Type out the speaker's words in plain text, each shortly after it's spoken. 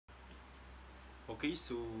Okay,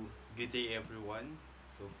 so good day everyone.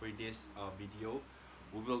 So for this video,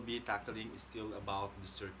 we will be tackling still about the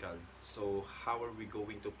circle. So how are we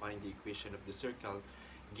going to find the equation of the circle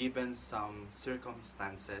given some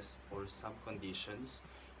circumstances or some conditions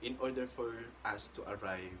in order for us to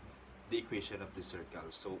arrive the equation of the circle.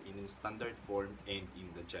 So in standard form and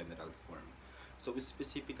in the general form. So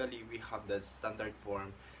specifically we have the standard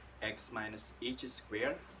form x minus h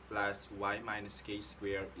squared plus y minus k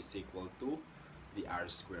squared is equal to the r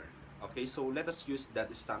square. Okay, so let us use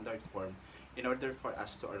that standard form in order for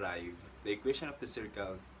us to arrive the equation of the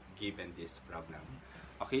circle given this problem.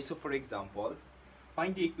 Okay, so for example,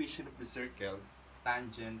 find the equation of the circle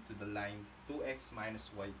tangent to the line 2x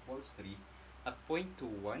minus y equals 3 at point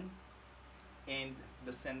 21 and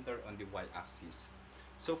the center on the y-axis.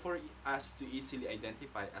 So for us to easily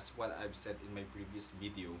identify, as what I've said in my previous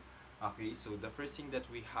video, okay, so the first thing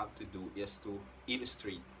that we have to do is to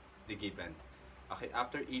illustrate the given. Okay,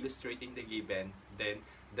 after illustrating the given, then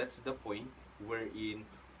that's the point wherein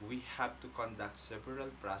we have to conduct several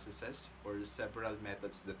processes or several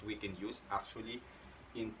methods that we can use actually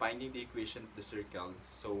in finding the equation of the circle.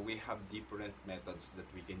 So we have different methods that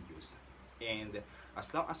we can use, and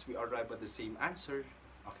as long as we arrive at the same answer,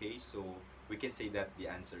 okay, so we can say that the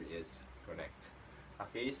answer is correct.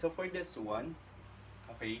 Okay, so for this one,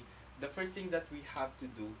 okay, the first thing that we have to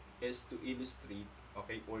do is to illustrate,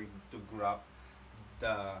 okay, or to graph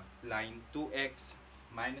the line 2x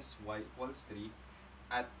minus y equals 3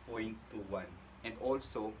 at point 21, and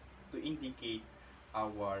also to indicate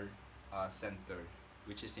our center,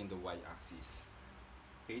 which is in the y-axis.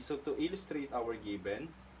 Okay, so to illustrate our given,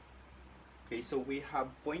 okay, so we have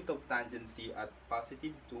point of tangency at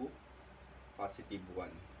positive 2, positive 1.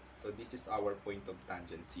 So this is our point of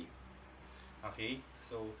tangency. Okay,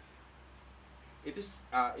 so it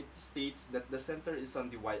states that the center is on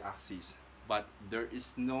the y-axis, but there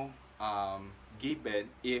is no given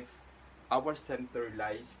if our center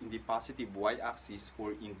lies in the positive y-axis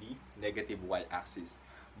or in the negative y-axis.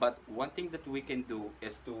 But one thing that we can do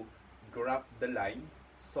is to graph the line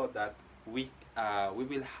so that we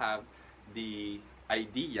will have the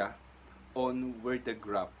idea on where the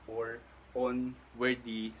graph or on where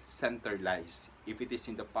the center lies, if it is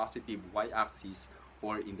in the positive y-axis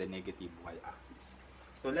or in the negative y-axis.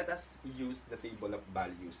 So let us use the table of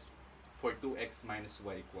values for 2x minus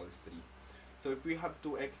y equals 3. So if we have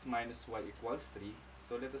 2x minus y equals 3,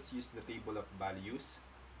 so let us use the table of values.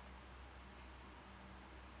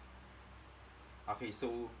 Okay,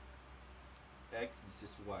 so x,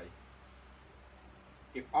 this is y.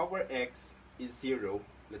 If our x is 0,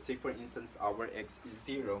 let's say for instance our x is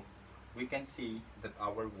 0, we can see that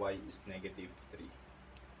our y is negative 3.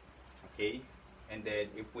 Okay, and then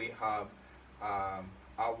if we have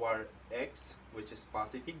our x, which is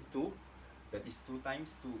positive 2, that is 2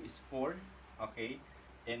 times 2 is 4. Okay,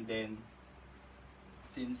 and then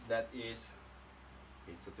since that is,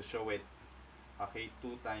 okay, so to show it, okay,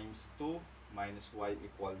 2 times 2 minus y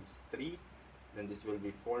equals 3, then this will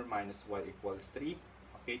be 4 minus y equals 3.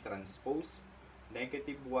 Okay, transpose,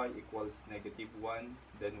 negative y equals negative 1,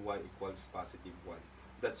 then y equals positive 1.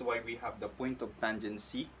 That's why we have the point of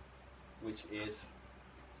tangency, which is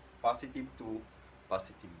positive 2,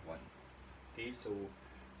 positive 1. Okay, so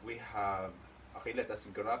we have, okay, let us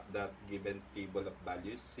graph that given table of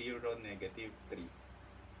values, 0, negative 3.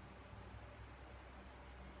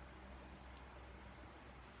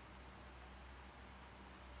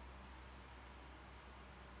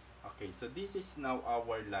 Okay, so this is now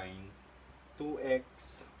our line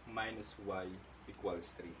 2x minus y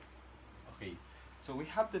equals 3. Okay, so we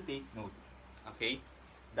have to take note, okay,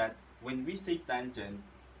 that when we say tangent,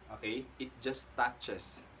 okay, it just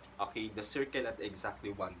touches, okay, the circle at exactly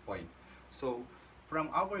one point. So from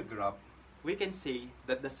our graph, we can say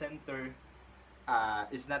that the center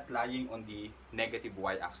is not lying on the negative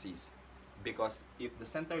y-axis, because if the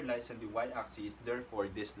center lies on the y-axis, therefore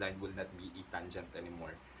this line will not be a tangent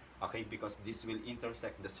anymore. Okay, because this will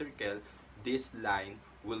intersect the circle, this line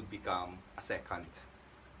will become a secant.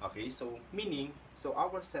 Okay, so meaning, so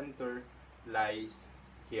our center lies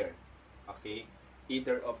here. Okay,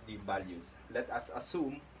 either of the values. Let us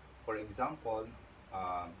assume, for example,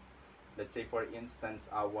 let's say for instance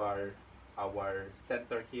our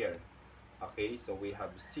center here. Okay, so we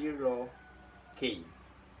have 0k.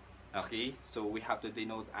 Okay, so we have to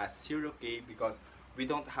denote as 0k because we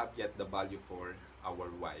don't have yet the value for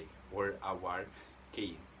our y or our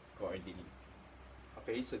k coordinate.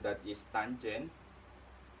 Okay, so that is tangent.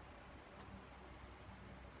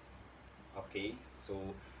 Okay, so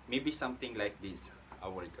maybe something like this,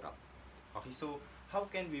 our graph. Okay, so how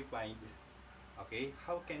can we find, okay,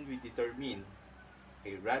 how can we determine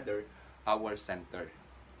okay, rather our center.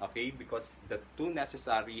 Okay, because the two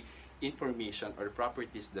necessary information or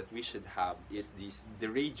properties that we should have is this, the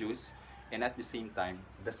radius, and at the same time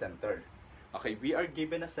the center. Okay, we are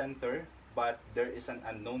given a center, but there is an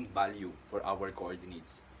unknown value for our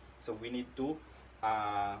coordinates, so we need to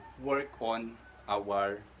work on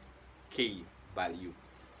our k value.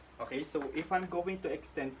 Okay, so if I'm going to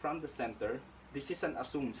extend from the center, this is an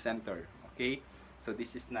assumed center. Okay, so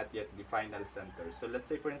this is not yet the final center. So let's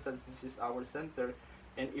say, for instance, this is our center,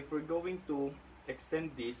 and if we're going to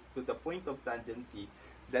extend this to the point of tangency,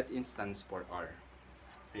 that instance for r.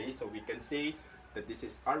 Okay, so we can say that this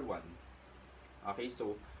is r1. Okay,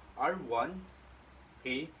 so r1,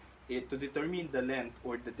 okay, to determine the length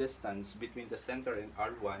or the distance between the center and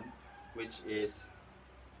r1, which is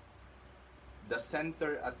the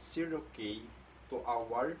center at 0k to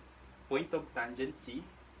our point of tangency,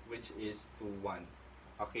 which is to 1.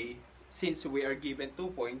 Okay, since we are given 2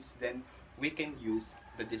 points, then we can use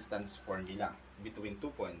the distance formula between 2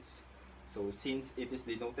 points. So since it is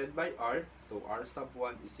denoted by r, so r sub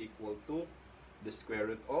 1 is equal to the square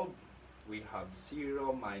root of, we have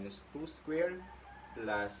 0 minus 2 square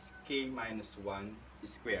plus k minus 1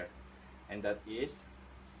 square, and that is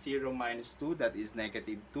 0 minus 2, that is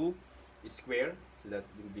negative 2 square, so that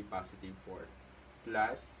will be positive 4,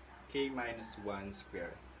 plus k minus 1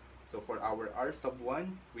 square. So for our r sub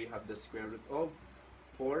 1, we have the square root of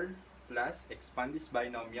 4 plus, expand this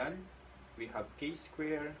binomial, we have k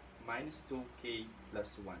square minus 2k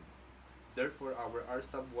plus 1. Therefore, our r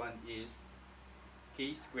sub 1 is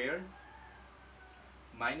k square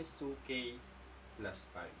minus 2k plus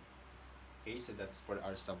 5. Okay, so that's for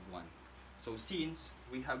r sub 1. So since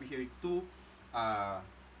we have here two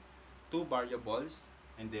variables,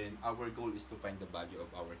 and then our goal is to find the value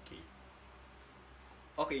of our k.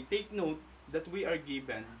 Okay, take note that we are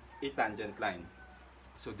given a tangent line.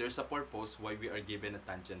 So there's a purpose why we are given a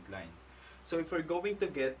tangent line. So if we're going to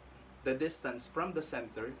get the distance from the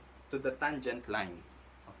center to the tangent line,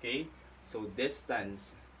 okay, so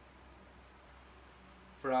distance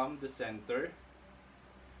from the center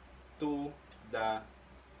to the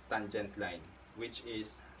tangent line, which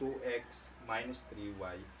is 2x minus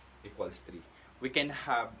 3y equals 3. We can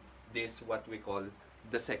have this what we call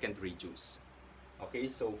the second radius. Okay,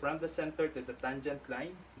 so from the center to the tangent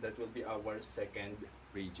line, that will be our second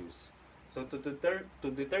radius. So to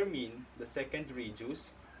determine the second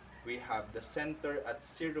radius, we have the center at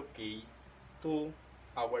 0k to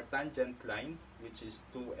our tangent line, which is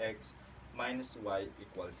 2x minus y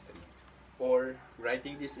equals 3. Or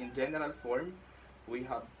writing this in general form, we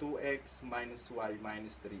have 2x minus y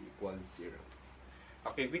minus 3 equals 0.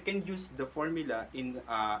 Okay, we can use the formula in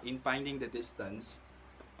finding the distance.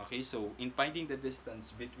 Okay, so in finding the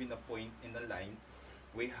distance between a point and a line,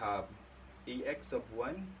 we have ax sub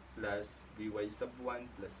 1 plus by sub 1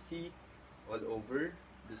 plus c all over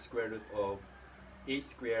the square root of a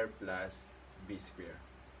square plus b square.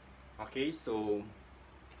 Okay, so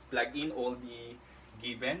plug in all the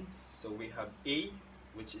given. So we have a,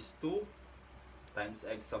 which is 2, times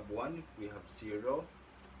x sub 1, we have 0.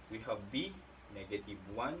 We have b, negative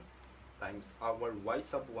 1, times our y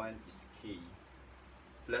sub 1 is k,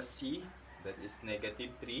 plus c, that is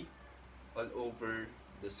negative 3, all over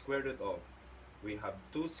the square root of, we have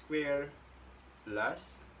 2 square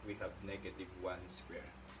plus, we have negative 1 square.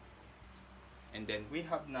 And then we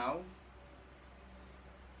have now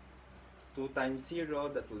 2 times 0,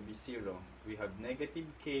 that will be 0. We have negative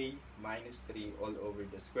k minus 3 all over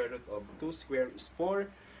the square root of 2 square is 4,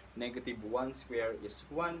 negative 1 square is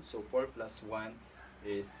 1, so 4 plus 1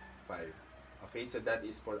 is 5. Okay, so that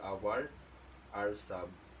is for our r sub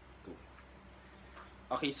 2.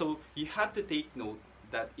 Okay, so you have to take note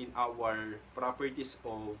that in our properties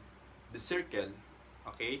of the circle,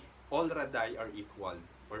 okay, all radii are equal,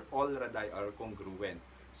 or all radii are congruent.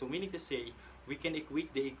 So meaning to say, we can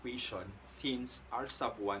equate the equation since r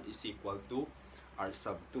sub 1 is equal to r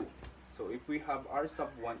sub 2. So if we have r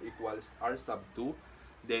sub 1 equals r sub 2,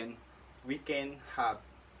 then we can have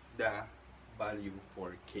the value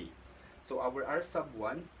for k. So our r sub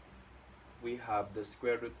 1, we have the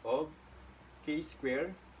square root of k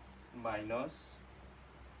square minus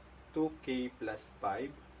 2k plus 5,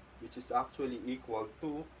 which is actually equal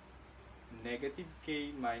to negative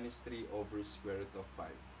k minus 3 over square root of 5.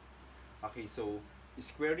 Okay, so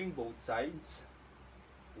squaring both sides.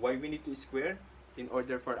 Why we need to square? In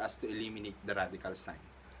order for us to eliminate the radical sign.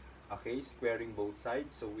 Okay, squaring both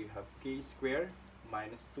sides. So we have k square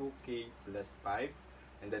minus 2k plus 5,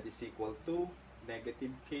 and that is equal to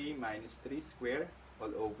negative k minus 3 square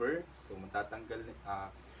all over. So matatanggal,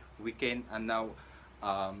 we can now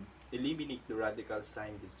eliminate the radical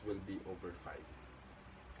sign, this will be over 5.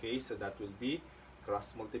 Okay, so that will be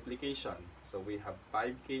cross multiplication. So we have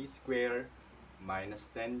 5k squared minus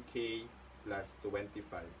 10k plus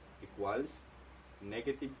 25 equals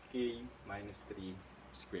negative k minus 3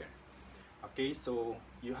 squared. Okay, so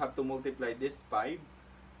you have to multiply this 5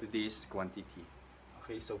 to this quantity.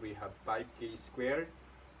 Okay, so we have 5k squared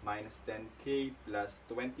minus 10k plus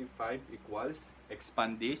 25 equals,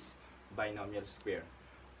 expand this, binomial square.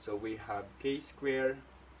 So we have k squared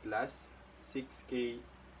plus 6k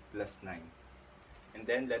plus 9. And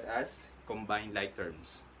then let us combine like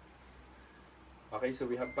terms. Okay, so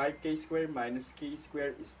we have 5k squared minus k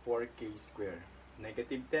squared is 4k squared.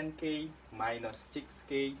 Negative 10k minus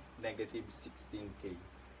 6k, negative 16k.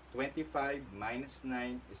 25 minus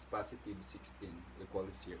 9 is positive 16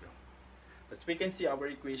 equals 0. As we can see, our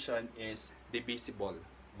equation is divisible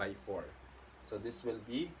by 4. So this will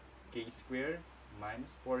be k squared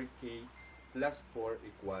minus 4k plus 4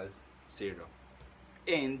 equals 0.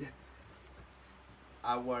 And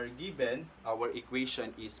our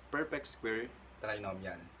equation is perfect square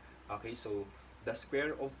trinomial. Okay, so the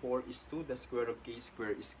square of 4 is 2, the square of k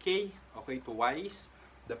squared is k. Okay, twice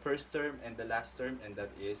the first term and the last term, and that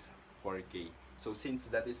is 4k. So since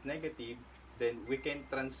that is negative, then we can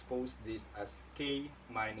transpose this as k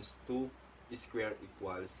minus 2 squared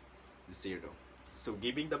equals 0. So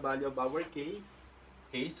giving the value of our k,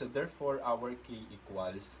 okay, so therefore our k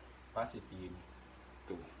equals positive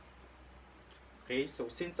 2. Okay, so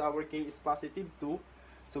since our k is positive 2,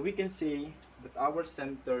 so we can say that our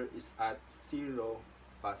center is at 0,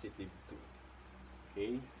 positive 2.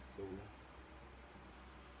 Okay, so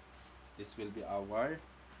this will be our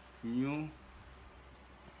new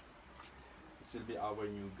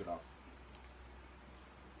graph.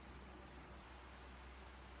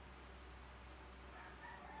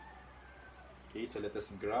 Okay, so let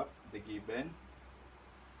us graph the given.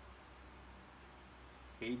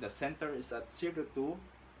 Okay, the center is at 0, 2,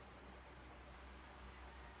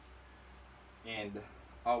 and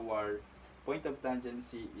our point of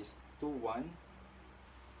tangency is 2, 1.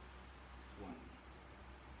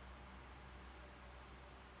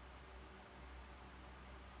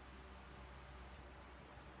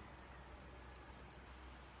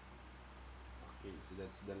 Okay, so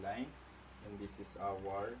that's the line, and this is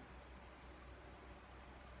our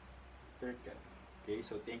circle. Okay,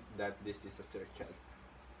 so think that this is a circle.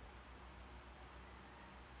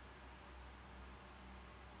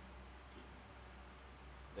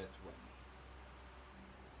 That one.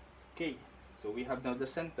 Okay, so we have now the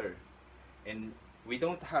center, and we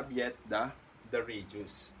don't have yet the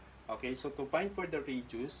radius. Okay, so to find for the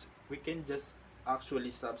radius, we can just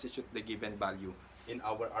actually substitute the given value in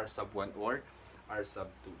our r sub 1 or r sub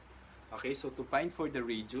 2. Okay, so to find for the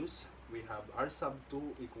radius, we have r sub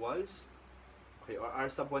 2 equals, okay, or r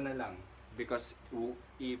sub 1 na lang, because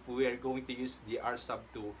if we are going to use the r sub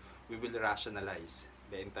 2, we will rationalize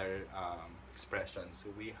the entire expression. So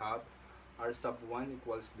we have r sub 1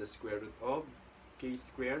 equals the square root of k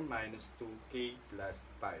squared minus 2k plus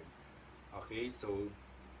 5. Okay, so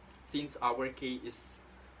since our k is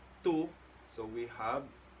 2, so we have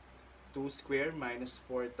 2 squared minus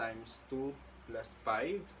 4 times 2 plus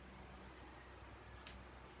 5.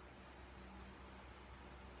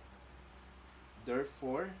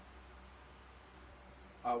 Therefore,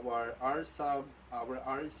 our r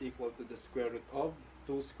is equal to the square root of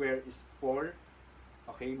 2 squared is 4,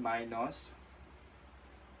 okay, minus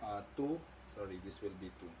 2, sorry, this will be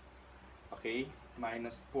 2, okay,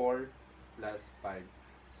 minus 4 plus 5.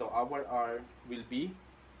 So our r will be,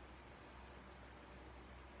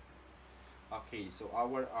 okay, so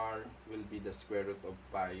our r will be the square root of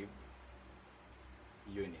 5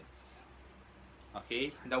 units.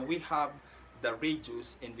 Okay, now we have the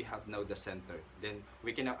radius and we have now the center. Then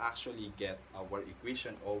we can now actually get our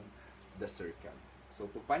equation of the circle. So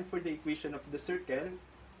to find for the equation of the circle,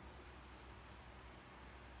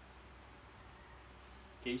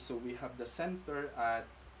 okay, so we have the center at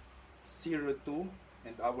 0, 2,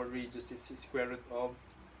 and our radius is square root of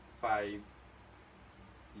 5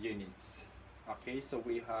 units. Okay, so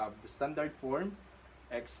we have the standard form,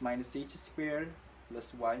 x minus h squared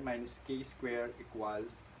plus y minus k squared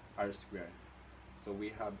equals r squared. So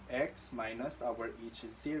we have x minus our h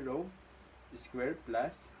is 0 squared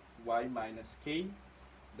plus y minus k,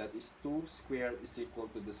 that is 2 squared is equal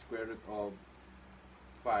to the square root of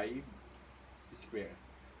 5 squared.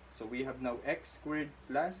 So we have now x squared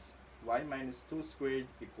plus y minus 2 squared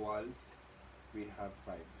equals, we have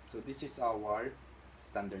 5. So this is our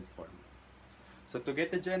standard form. So to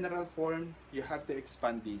get the general form, you have to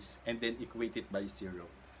expand this and then equate it by 0.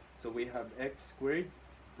 So we have x squared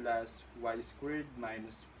plus y squared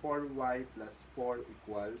minus 4y plus 4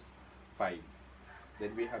 equals 5.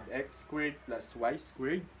 Then we have x squared plus y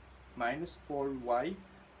squared minus 4y,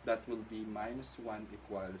 that will be minus 1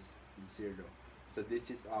 equals 0. So this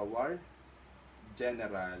is our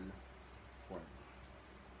general form.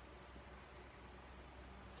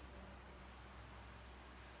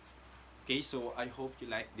 Okay, so I hope you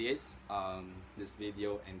like this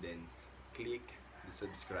video, and then click the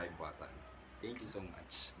subscribe button. Thank you so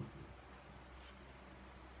much.